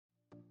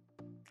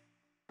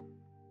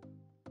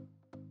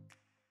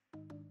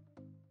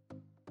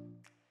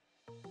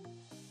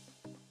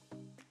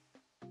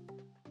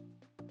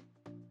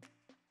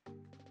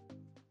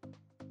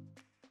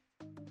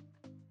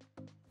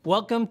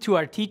Welcome to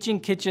our Teaching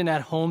Kitchen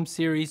at Home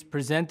series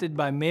presented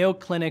by Mayo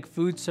Clinic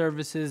Food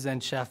Services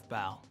and Chef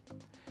Bal.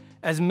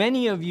 As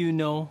many of you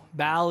know,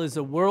 Bal is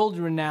a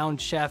world-renowned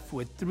chef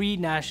with 3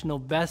 national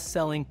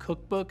best-selling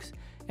cookbooks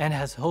and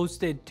has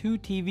hosted 2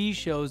 TV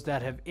shows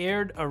that have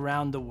aired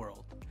around the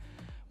world.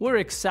 We're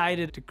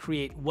excited to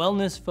create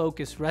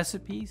wellness-focused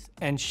recipes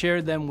and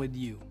share them with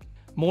you.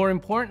 More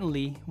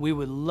importantly, we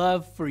would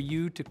love for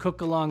you to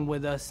cook along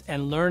with us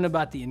and learn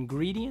about the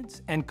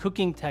ingredients and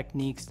cooking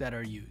techniques that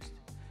are used.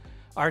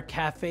 Our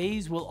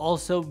cafes will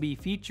also be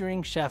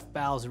featuring Chef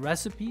Bal's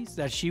recipes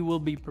that she will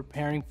be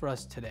preparing for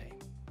us today.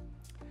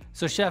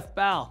 So Chef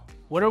Bal,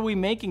 what are we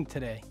making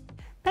today?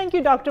 Thank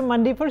you, Dr.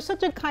 Mundy, for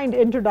such a kind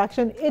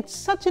introduction. It's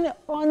such an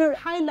honor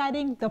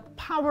highlighting the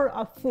power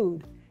of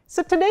food.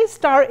 So today's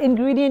star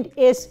ingredient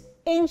is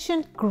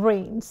ancient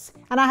grains.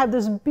 And I have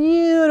this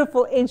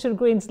beautiful ancient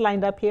grains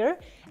lined up here.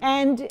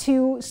 And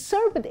to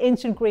serve with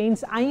ancient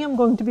grains, I am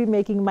going to be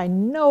making my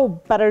no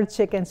butter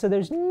chicken. So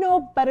there's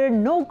no butter,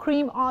 no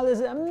cream, all these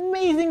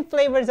amazing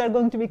flavors are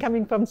going to be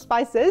coming from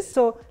spices.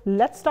 So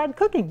let's start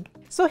cooking.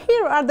 So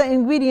here are the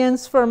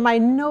ingredients for my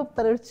no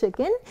butter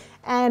chicken.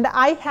 And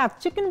I have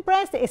chicken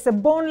breast. It's a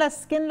boneless,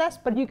 skinless,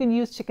 but you can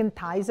use chicken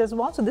thighs as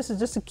well. So this is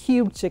just a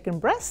cubed chicken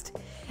breast.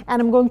 And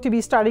I'm going to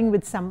be starting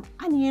with some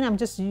onion. I'm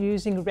just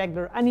using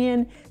regular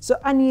onion. So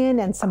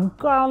onion and some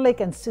garlic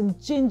and some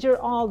ginger,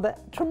 all the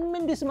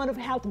tremendous amount of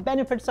health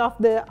benefits of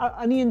the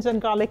onions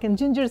and garlic and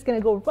ginger is going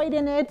to go right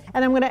in it.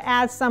 And I'm going to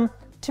add some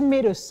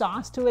tomato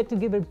sauce to it to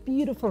give it a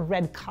beautiful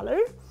red color.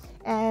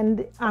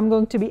 And I'm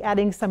going to be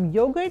adding some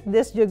yogurt.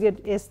 This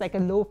yogurt is like a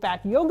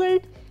low-fat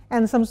yogurt,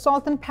 and some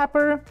salt and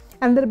pepper,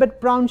 and a little bit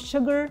brown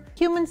sugar,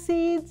 cumin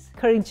seeds,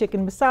 curry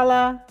chicken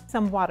masala,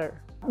 some water.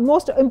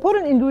 Most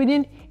important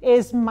ingredient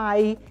is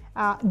my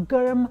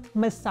garam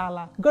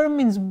masala. Garam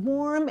means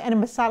warm and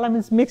masala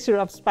means mixture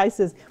of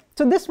spices.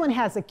 So this one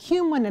has a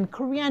cumin and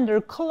coriander,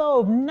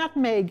 clove,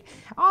 nutmeg,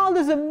 all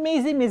those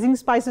amazing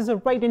spices are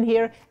right in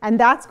here, and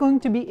that's going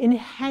to be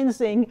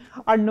enhancing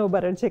our no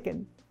butter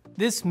chicken.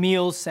 This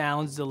meal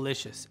sounds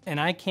delicious, and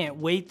I can't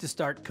wait to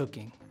start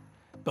cooking.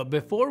 But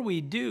before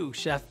we do,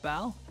 Chef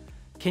Bal,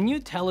 can you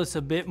tell us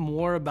a bit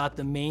more about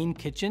the main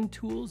kitchen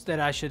tools that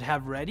I should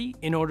have ready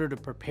in order to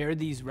prepare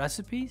these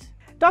recipes?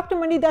 Dr.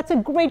 Mundy, that's a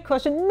great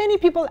question. Many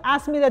people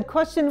ask me that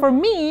question. For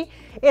me,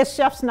 it's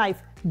chef's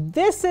knife.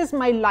 This is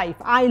my life.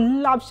 I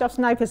love chef's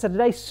knife. It's a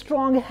very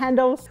strong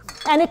handle.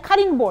 And a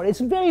cutting board. It's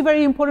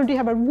very important to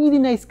have a really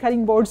nice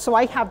cutting board. So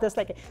I have this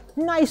like a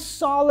nice,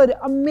 solid,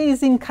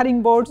 amazing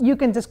cutting board. You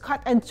can just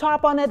cut and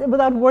chop on it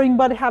without worrying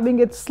about having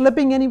it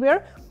slipping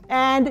anywhere.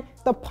 And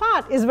the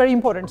pot is very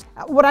important.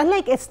 What I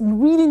like, it's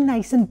really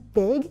nice and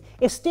big.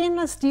 It's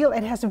stainless steel.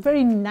 It has a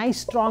very nice,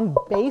 strong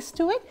base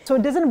to it. So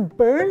it doesn't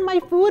burn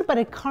my food, but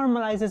it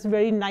caramelizes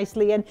very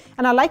nicely. And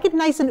I like it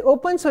nice and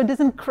open so it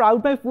doesn't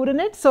crowd my food in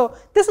it. So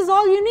this is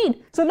all you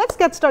need. So let's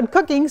get started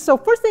cooking. So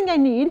first thing I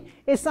need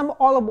is some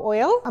olive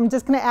oil. I'm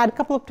just gonna add a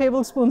couple of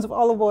tablespoons of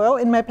olive oil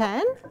in my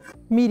pan.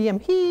 Medium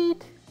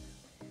heat.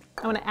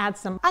 I'm gonna add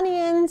some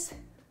onions,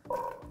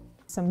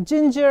 some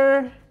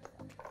ginger,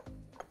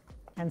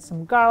 and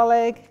some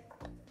garlic.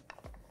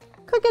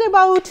 Cook it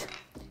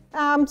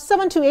about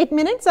 7 to 8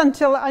 minutes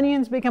until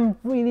onions become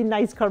really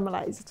nice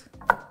caramelized.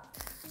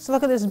 So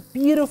look at this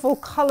beautiful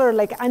color,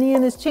 like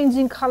onion is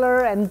changing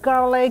color and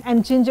garlic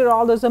and ginger,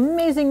 all those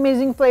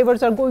amazing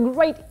flavors are going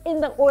right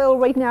in the oil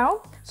right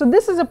now. So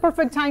this is a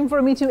perfect time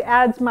for me to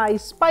add my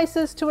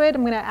spices to it.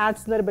 I'm gonna add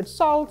a little bit of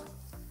salt.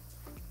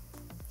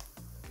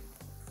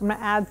 I'm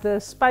gonna add the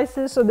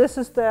spices. So this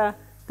is the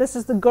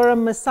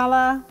garam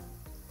masala.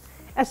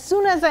 As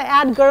soon as I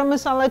add garam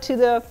masala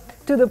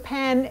to the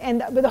pan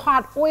and with the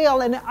hot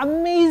oil and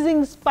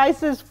amazing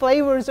spices,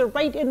 flavors are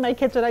right in my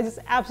kitchen. I just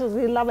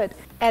absolutely love it.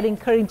 Adding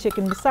curry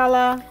chicken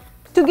masala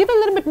to give it a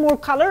little bit more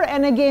color.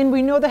 And again,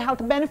 we know the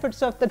health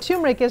benefits of the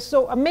turmeric is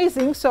so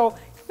amazing. So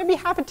maybe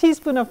half a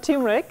teaspoon of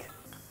turmeric.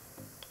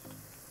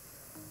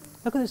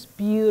 Look at this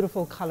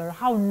beautiful color.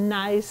 How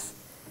nice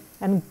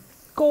and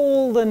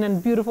golden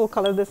and beautiful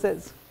color this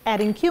is.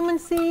 Adding cumin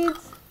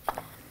seeds.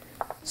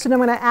 So now I'm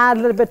going to add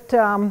a little bit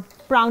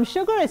brown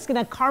sugar. It's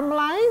going to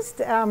caramelize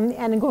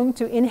and going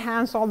to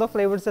enhance all the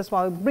flavors as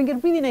well. Bring a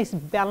really nice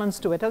balance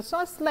to it. So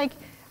it's like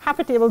half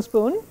a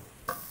tablespoon.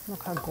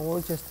 Look how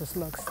gorgeous this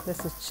looks.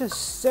 This is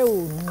just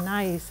so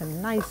nice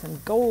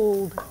and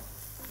gold.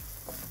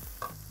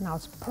 Now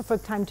it's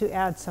perfect time to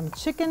add some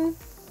chicken.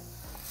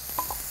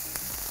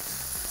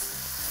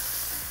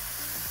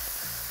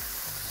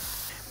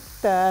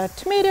 The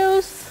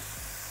tomatoes.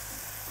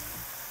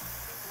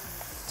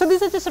 So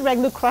these are just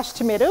regular crushed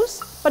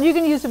tomatoes, but you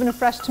can use even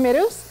fresh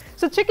tomatoes.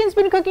 So chicken's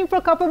been cooking for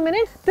a couple of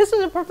minutes. This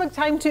is a perfect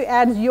time to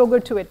add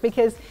yogurt to it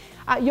because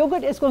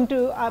yogurt is going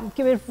to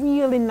give it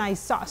really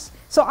nice sauce.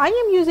 So I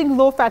am using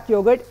low-fat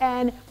yogurt,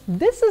 and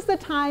this is the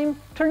time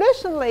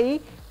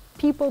traditionally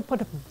people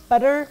put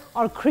butter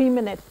or cream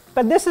in it.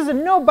 But this is a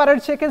no butter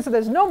chicken, so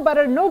there's no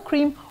butter, no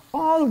cream,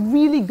 all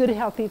really good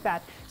healthy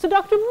fat. So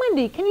Dr.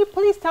 Mundy, can you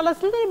please tell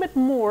us a little bit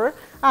more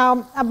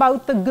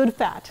about the good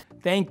fat?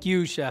 Thank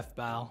you, Chef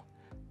Bal.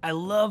 I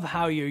love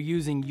how you're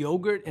using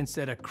yogurt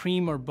instead of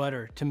cream or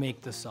butter to make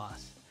the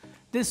sauce.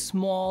 This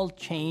small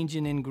change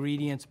in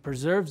ingredients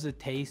preserves the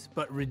taste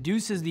but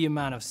reduces the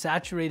amount of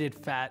saturated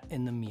fat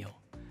in the meal.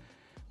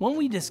 When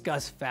we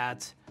discuss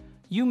fats,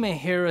 you may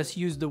hear us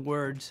use the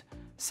words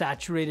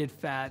saturated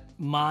fat,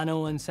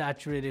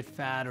 monounsaturated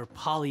fat, or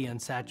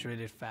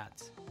polyunsaturated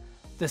fats.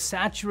 The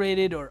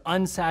saturated or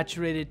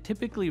unsaturated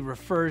typically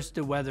refers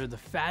to whether the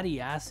fatty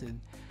acid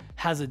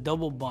has a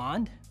double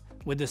bond,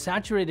 with the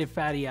saturated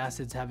fatty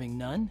acids having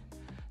none,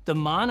 the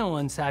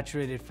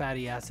monounsaturated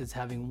fatty acids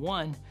having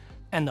one,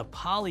 and the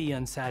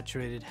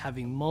polyunsaturated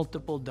having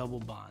multiple double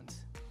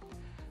bonds.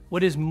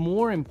 What is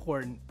more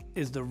important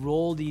is the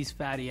role these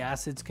fatty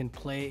acids can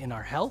play in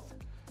our health,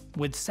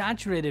 with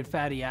saturated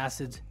fatty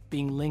acids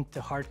being linked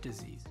to heart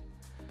disease.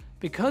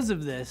 Because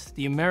of this,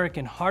 the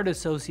American Heart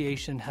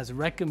Association has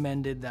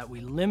recommended that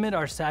we limit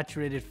our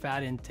saturated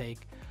fat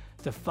intake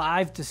to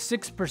 5 to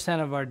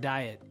 6% of our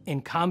diet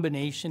in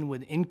combination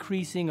with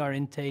increasing our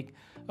intake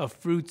of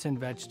fruits and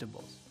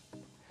vegetables.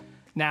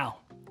 Now,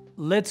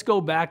 let's go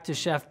back to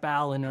Chef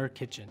Bal in her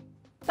kitchen.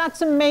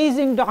 That's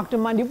amazing, Dr.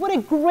 Mundy. What a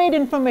great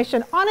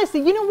information. Honestly,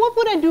 you know, what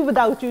would I do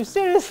without you?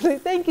 Seriously,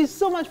 thank you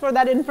so much for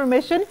that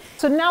information.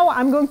 So now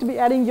I'm going to be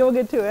adding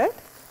yogurt to it.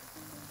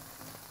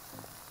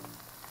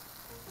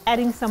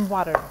 Adding some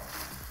water.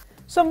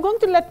 So I'm going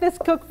to let this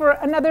cook for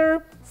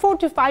another 4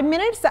 to 5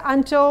 minutes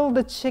until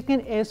the chicken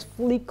is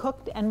fully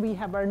cooked and we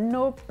have our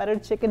no butter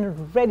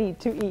chicken ready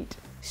to eat.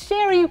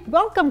 Sherry,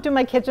 welcome to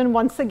my kitchen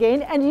once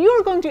again, and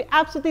you're going to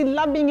absolutely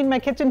love being in my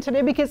kitchen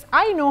today because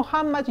I know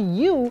how much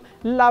you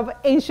love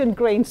ancient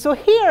grains. So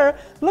here,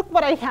 look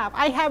what I have.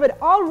 I have it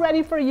all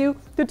ready for you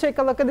to take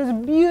a look at these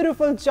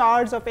beautiful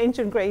jars of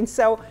ancient grains.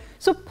 So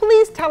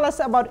please tell us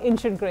about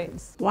ancient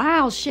grains.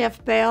 Wow,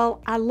 Chef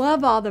Bal, I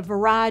love all the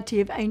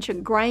variety of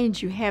ancient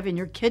grains you have in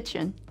your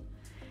kitchen.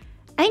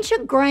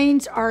 Ancient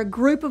grains are a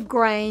group of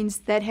grains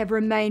that have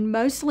remained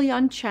mostly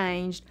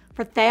unchanged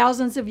for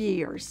thousands of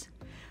years.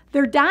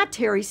 They're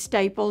dietary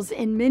staples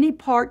in many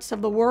parts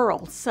of the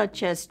world,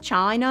 such as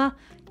China,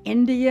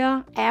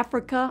 India,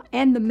 Africa,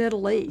 and the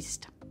Middle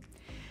East.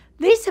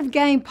 These have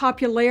gained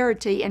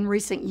popularity in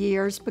recent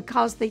years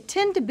because they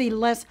tend to be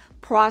less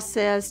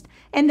processed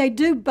and they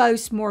do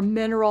boast more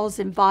minerals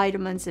and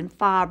vitamins and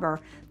fiber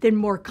than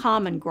more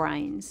common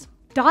grains.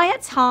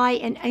 Diets high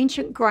in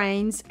ancient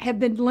grains have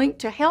been linked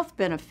to health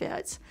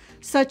benefits,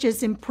 such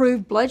as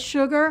improved blood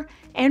sugar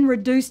and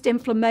reduced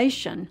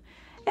inflammation,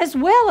 as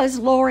well as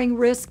lowering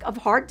risk of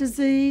heart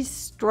disease,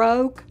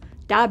 stroke,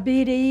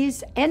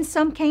 diabetes, and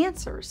some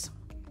cancers.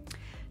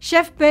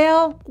 Chef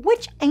Bal,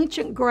 which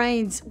ancient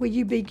grains will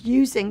you be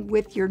using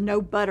with your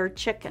no butter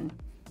chicken?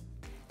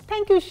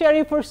 Thank you,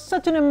 Sherry, for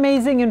such an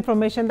amazing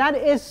information. That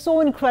is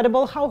so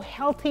incredible how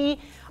healthy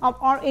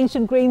our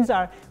ancient grains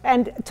are.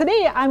 And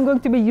today I'm going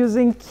to be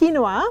using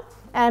quinoa.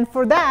 And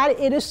for that,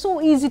 it is so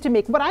easy to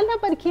make. What I love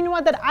about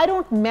quinoa that I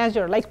don't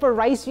measure. Like for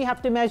rice, you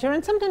have to measure,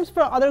 and sometimes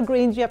for other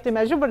grains, you have to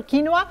measure. But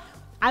quinoa,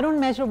 I don't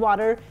measure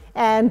water,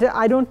 and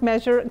I don't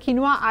measure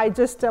quinoa. I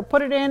just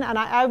put it in and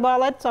I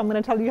eyeball it. So I'm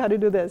going to tell you how to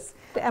do this.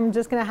 I'm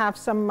just going to have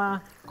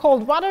some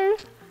cold water.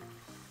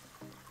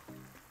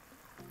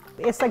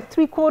 It's like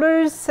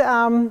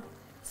 3/4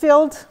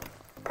 filled.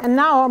 And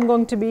now I'm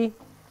going to be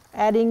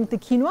adding the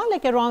quinoa,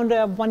 like around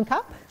 1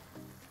 cup.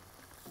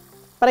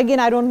 But again,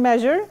 I don't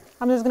measure.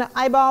 I'm just going to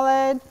eyeball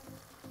it.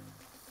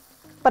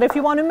 But if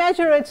you want to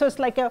measure it, so it's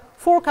like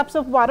 4 cups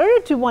of water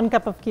to 1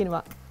 cup of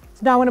quinoa.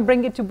 So now I'm going to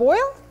bring it to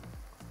boil.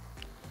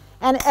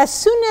 And as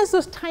soon as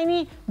those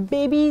tiny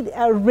baby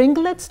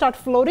ringlets start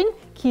floating,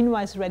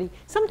 quinoa is ready.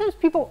 Sometimes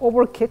people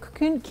overcook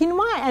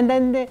quinoa and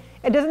then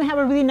it doesn't have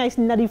a really nice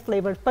nutty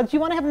flavor. But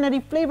you want to have a nutty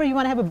flavor, you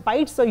want to have a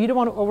bite, so you don't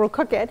want to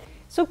overcook it.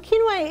 So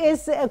quinoa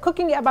is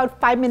cooking about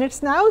 5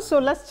 minutes now, so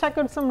let's check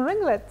out some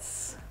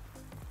ringlets.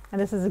 And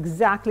this is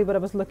exactly what I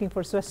was looking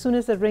for. So as soon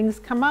as the rings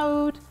come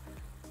out,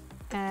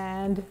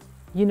 and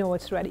you know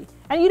it's ready.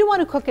 And you don't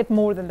want to cook it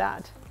more than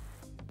that.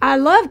 I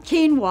love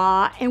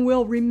quinoa and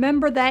will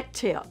remember that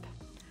tip.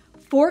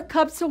 4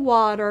 cups of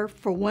water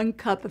for 1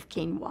 cup of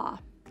quinoa.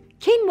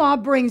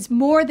 Quinoa brings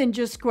more than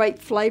just great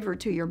flavor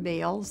to your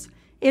meals.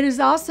 It is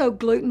also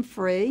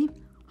gluten-free,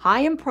 high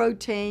in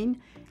protein,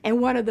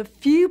 and one of the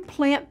few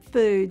plant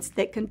foods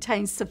that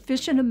contains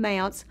sufficient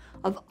amounts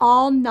of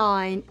all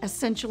 9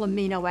 essential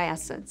amino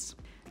acids.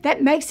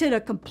 That makes it a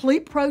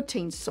complete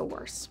protein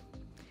source.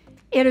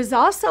 It is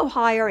also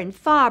higher in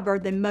fiber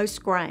than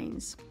most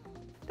grains.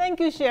 Thank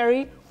you,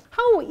 Sherry.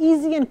 How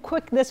easy and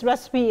quick this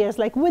recipe is.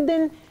 Like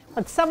within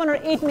 7 or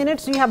 8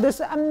 minutes, you have this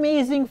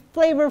amazing,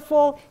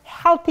 flavorful,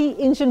 healthy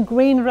ancient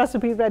grain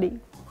recipe ready.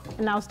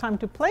 And now it's time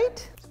to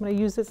plate. So I'm going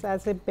to use this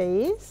as a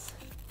base.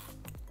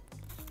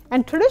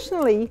 And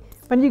traditionally,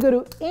 when you go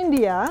to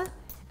India,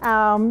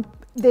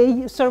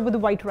 they serve with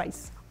white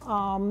rice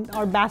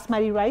or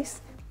basmati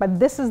rice, but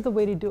this is the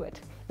way to do it.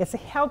 It's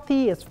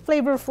healthy, it's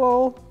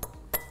flavorful.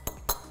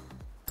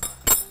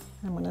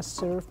 I'm going to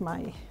serve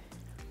my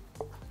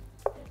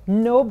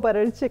no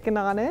butter chicken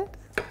on it.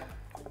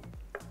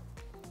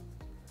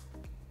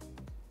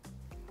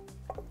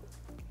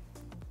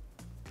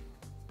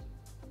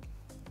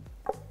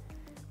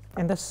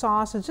 And the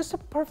sauce is just a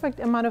perfect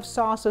amount of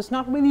sauce. So it's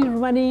not really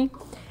runny.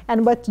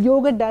 And what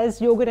yogurt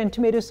does, yogurt and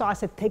tomato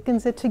sauce, it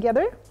thickens it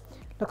together.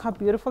 Look how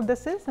beautiful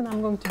this is. And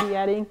I'm going to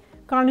be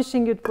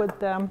garnishing it with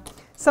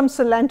some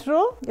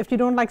cilantro. If you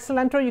don't like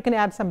cilantro, you can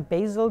add some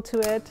basil to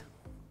it.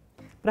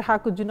 But how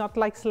could you not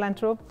like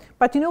cilantro?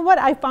 But you know what?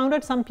 I found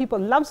out some people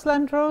love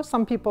cilantro,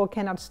 some people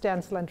cannot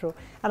stand cilantro.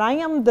 And I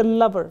am the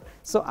lover.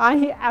 So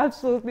I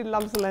absolutely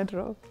love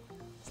cilantro.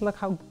 So look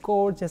how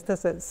gorgeous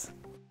this is.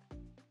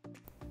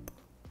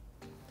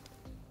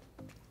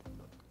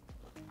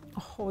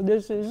 Oh,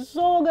 this is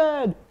so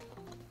good.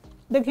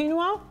 The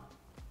quinoa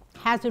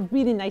has a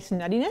really nice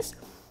nuttiness,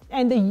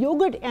 and the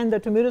yogurt and the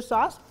tomato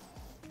sauce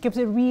gives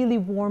a really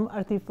warm,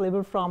 earthy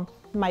flavor from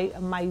my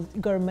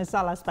garam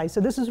masala spice.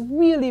 So this is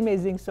really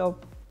amazing. So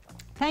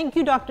thank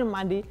you, Dr.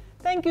 Mandi.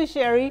 Thank you,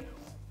 Sherry.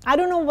 I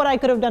don't know what I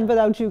could have done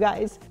without you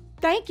guys.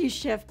 Thank you,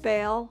 Chef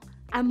Bal.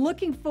 I'm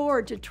looking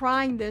forward to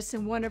trying this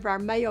in one of our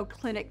Mayo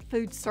Clinic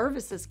food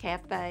services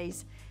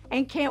cafes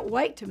and can't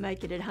wait to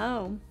make it at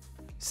home.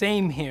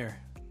 Same here.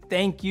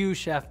 Thank you,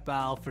 Chef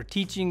Bal, for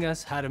teaching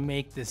us how to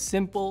make this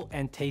simple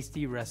and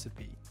tasty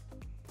recipe.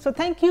 So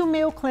thank you,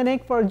 Mayo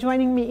Clinic, for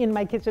joining me in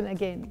my kitchen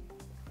again.